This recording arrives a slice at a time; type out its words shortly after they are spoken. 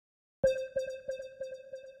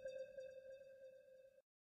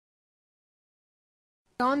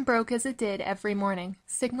Dawn broke as it did every morning,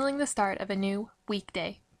 signaling the start of a new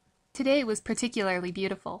weekday. Today was particularly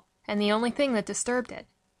beautiful, and the only thing that disturbed it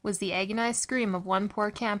was the agonized scream of one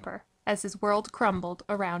poor camper as his world crumbled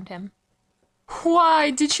around him.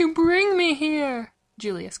 "Why did you bring me here?"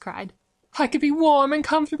 Julius cried. "I could be warm and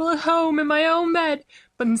comfortable at home in my own bed,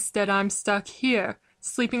 but instead I'm stuck here,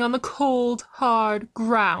 sleeping on the cold, hard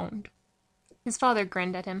ground." His father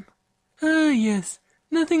grinned at him. "Ah, yes.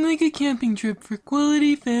 Nothing like a camping trip for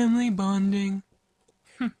quality family bonding."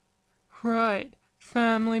 "Right,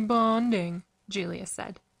 family bonding," Julius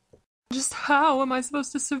said. "Just how am I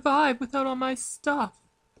supposed to survive without all my stuff?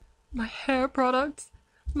 My hair products,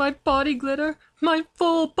 my body glitter, my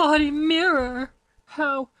full body mirror.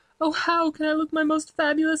 How can I look my most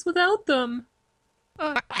fabulous without them?"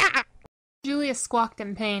 Julius squawked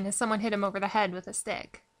in pain as someone hit him over the head with a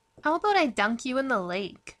stick. "How about I dunk you in the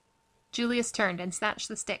lake?" Julius turned and snatched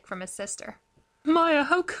the stick from his sister. "Maya,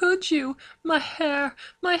 how could you? My hair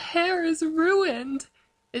is ruined.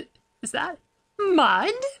 Is that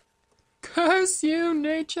mud? Curse you,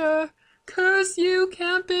 nature! Curse you,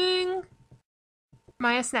 camping!"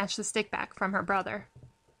 Maya snatched the stick back from her brother.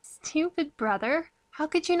 "Stupid brother! How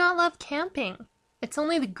could you not love camping? It's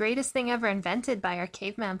only the greatest thing ever invented by our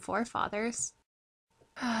caveman forefathers."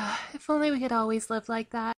 "If only we could always live like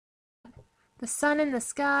that. The sun in the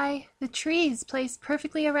sky, the trees placed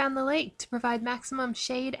perfectly around the lake to provide maximum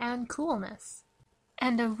shade and coolness.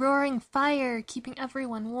 And a roaring fire keeping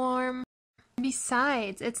everyone warm.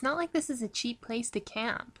 Besides, it's not like this is a cheap place to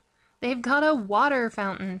camp. They've got a water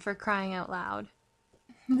fountain, for crying out loud.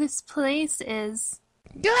 This place is..."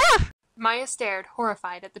 Maya stared,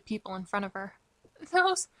 horrified, at the people in front of her.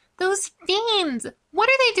 Those fiends! What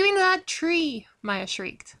are they doing to that tree?" Maya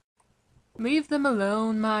shrieked. "Leave them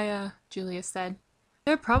alone, Maya," Julius said.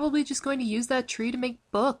 "They're probably just going to use that tree to make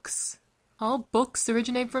books. All books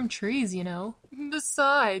originate from trees, you know.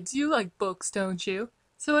 Besides, you like books, don't you?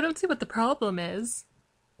 So I don't see what the problem is."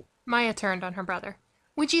 Maya turned on her brother.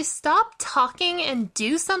 "Would you stop talking and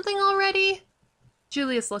do something already?"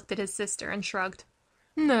 Julius looked at his sister and shrugged.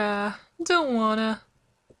 "Nah, don't wanna."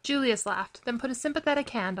 Julius laughed, then put a sympathetic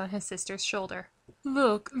hand on his sister's shoulder.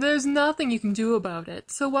 "Look, there's nothing you can do about it,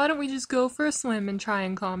 so why don't we just go for a swim and try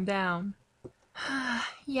and calm down?"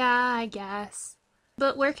 "Yeah, I guess.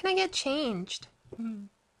 But where can I get changed?"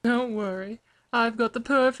 "Don't worry, I've got the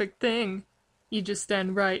perfect thing. You just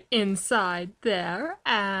stand right inside there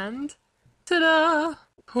and... ta-da!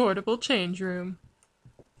 Portable change room."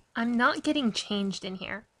 "I'm not getting changed in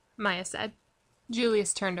here," Maya said.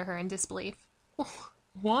 Julius turned to her in disbelief.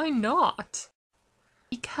 "Why not?"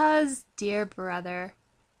 "Because, dear brother,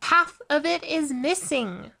 half of it is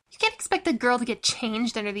missing. You can't expect a girl to get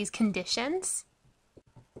changed under these conditions."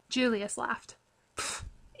 Julius laughed.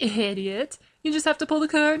 "Idiot. You just have to pull the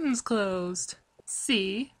curtains closed.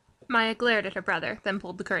 See?" Maya glared at her brother, then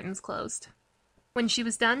pulled the curtains closed. When she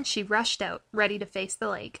was done, she rushed out, ready to face the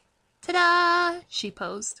lake. "Ta-da!" she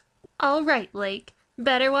posed. "All right, Lake.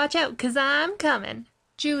 Better watch out, 'cause I'm coming."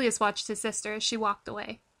 Julius watched his sister as she walked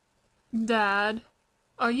away. "Dad,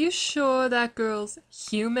 are you sure that girl's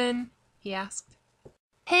human?" he asked.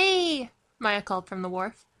 "Hey!" Maya called from the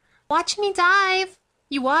wharf. "Watch me dive!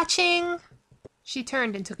 You watching?" She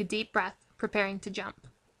turned and took a deep breath, preparing to jump.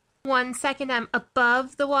 1 second I'm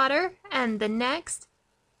above the water, and the next...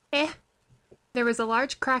 There was a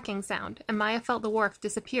large cracking sound, and Maya felt the wharf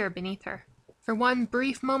disappear beneath her. For one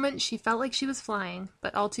brief moment she felt like she was flying,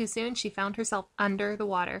 but all too soon she found herself under the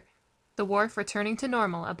water, the wharf returning to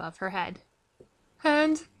normal above her head.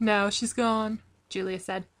 "And now she's gone," Julia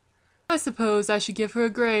said. "I suppose I should give her a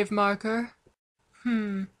grave marker.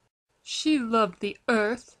 She loved the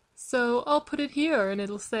earth, so I'll put it here, and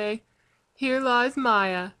it'll say, 'Here lies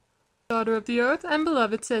Maya, daughter of the earth and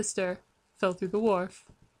beloved sister, fell through the wharf.'"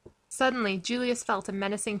 Suddenly, Julius felt a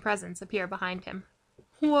menacing presence appear behind him.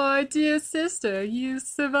 "Why, dear sister, you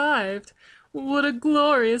survived. What a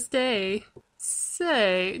glorious day.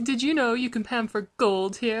 Say, did you know you can pan for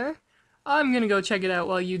gold here? I'm gonna go check it out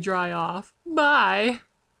while you dry off. Bye!"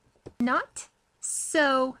 "Not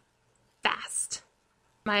so fast."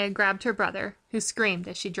 Maya grabbed her brother, who screamed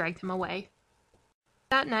as she dragged him away.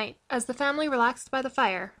 That night, as the family relaxed by the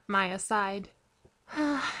fire, Maya sighed.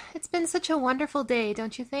 "It's been such a wonderful day,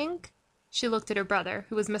 don't you think?" She looked at her brother,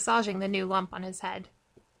 who was massaging the new lump on his head.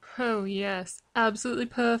 "Oh, yes, absolutely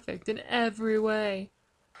perfect in every way.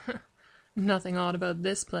 Nothing odd about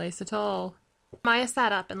this place at all." Maya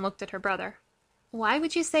sat up and looked at her brother. "Why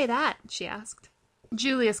would you say that?" she asked.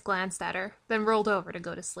 Julius glanced at her, then rolled over to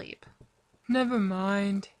go to sleep. "Never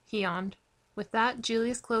mind," he yawned. With that,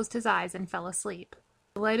 Julius closed his eyes and fell asleep.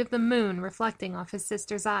 the light of the moon reflecting off his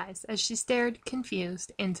sister's eyes as she stared,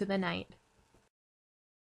 confused, into the night.